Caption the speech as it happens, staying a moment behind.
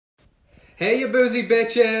Hey, you boozy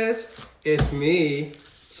bitches! It's me.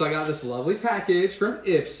 So I got this lovely package from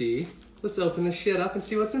Ipsy. Let's open this shit up and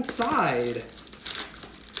see what's inside.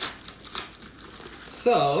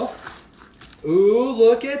 So, ooh,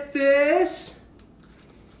 look at this.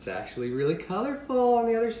 It's actually really colorful on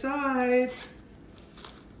the other side.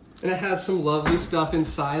 And it has some lovely stuff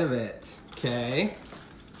inside of it, okay?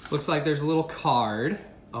 Looks like there's a little card.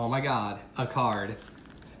 Oh my God, a card.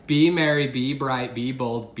 Be merry, be bright, be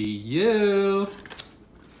bold, be you.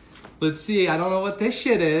 Let's see, I don't know what this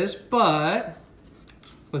shit is, but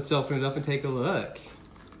let's open it up and take a look.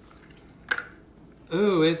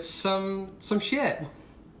 Ooh, it's some shit.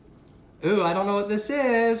 Ooh, I don't know what this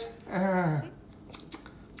is.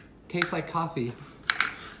 Tastes like coffee.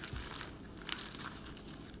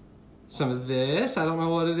 Some of this, I don't know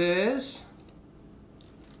what it is.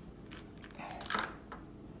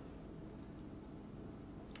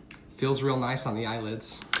 Feels real nice on the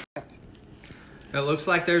eyelids. It looks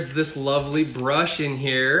like there's this lovely brush in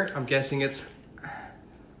here. I'm guessing it's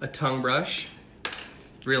a tongue brush.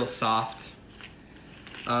 Real soft.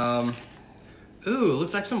 Ooh,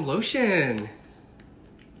 looks like some lotion.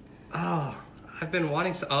 Oh, I've been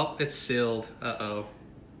wanting some. Oh, it's sealed. Uh-oh.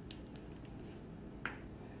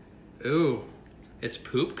 Ooh, it's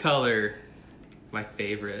poop color. My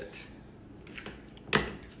favorite.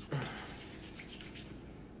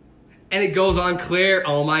 And it goes on clear.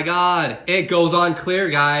 Oh my God. It goes on clear,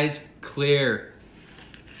 guys. Clear.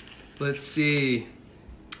 Let's see.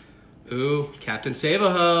 Ooh, Captain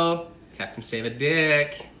Save-A-Ho. Captain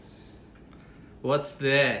Save-A-Dick. What's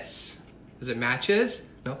this? Is it matches?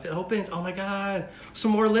 Nope, it opens. Oh my God.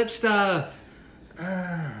 Some more lip stuff.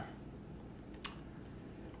 That's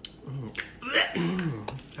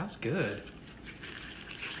good.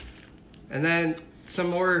 And then some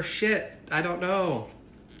more shit. I don't know.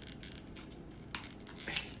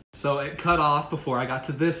 So it cut off before I got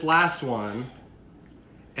to this last one,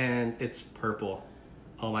 and it's purple.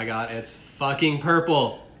 Oh my God, it's fucking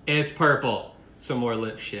purple. It's purple. Some more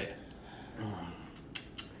lip shit.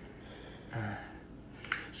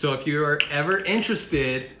 So if you are ever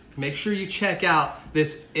interested, make sure you check out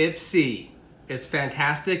this Ipsy. It's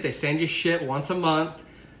fantastic. They send you shit once a month.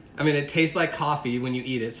 I mean, it tastes like coffee when you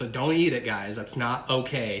eat it, so don't eat it, guys. That's not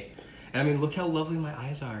okay. And I mean, look how lovely my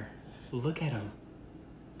eyes are. Look at them.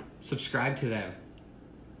 Subscribe to them.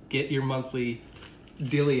 Get your monthly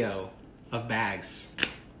dealio of bags.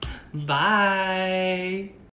 Bye.